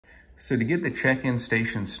So to get the check-in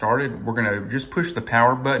station started, we're gonna just push the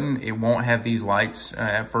power button. It won't have these lights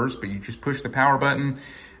at first, but you just push the power button.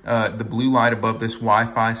 The blue light above this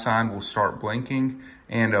Wi-Fi sign will start blinking.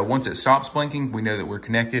 And once it stops blinking, we know that we're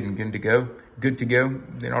connected and good to go.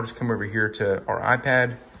 Then I'll just come over here to our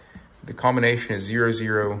iPad. The combination is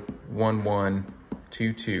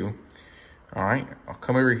 001122. All right, I'll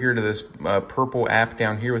come over here to this purple app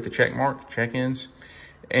down here with the check mark, check-ins.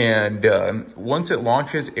 And once it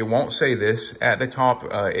launches, it won't say this at the top.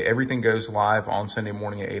 Everything goes live on Sunday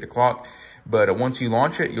morning at 8 o'clock. But once you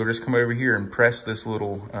launch it, you'll just come over here and press this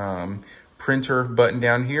little printer button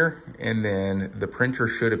down here. And then the printer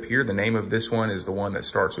should appear. The name of this one is the one that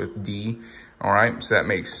starts with D. All right, so that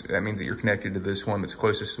means that you're connected to this one that's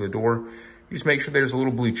closest to the door. You just make sure there's a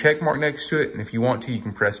little blue check mark next to it. And if you want to, you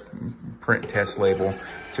can press print test label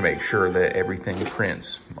to make sure that everything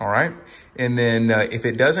prints. All right. And then if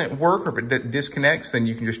it doesn't work or if it disconnects, then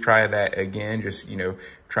you can just try that again. Just,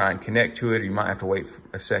 try and connect to it. You might have to wait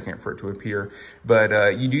a second for it to appear.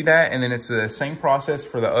 But you do that, and then it's the same process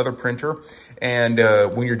for the other printer. And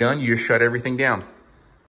when you're done, you just shut everything down.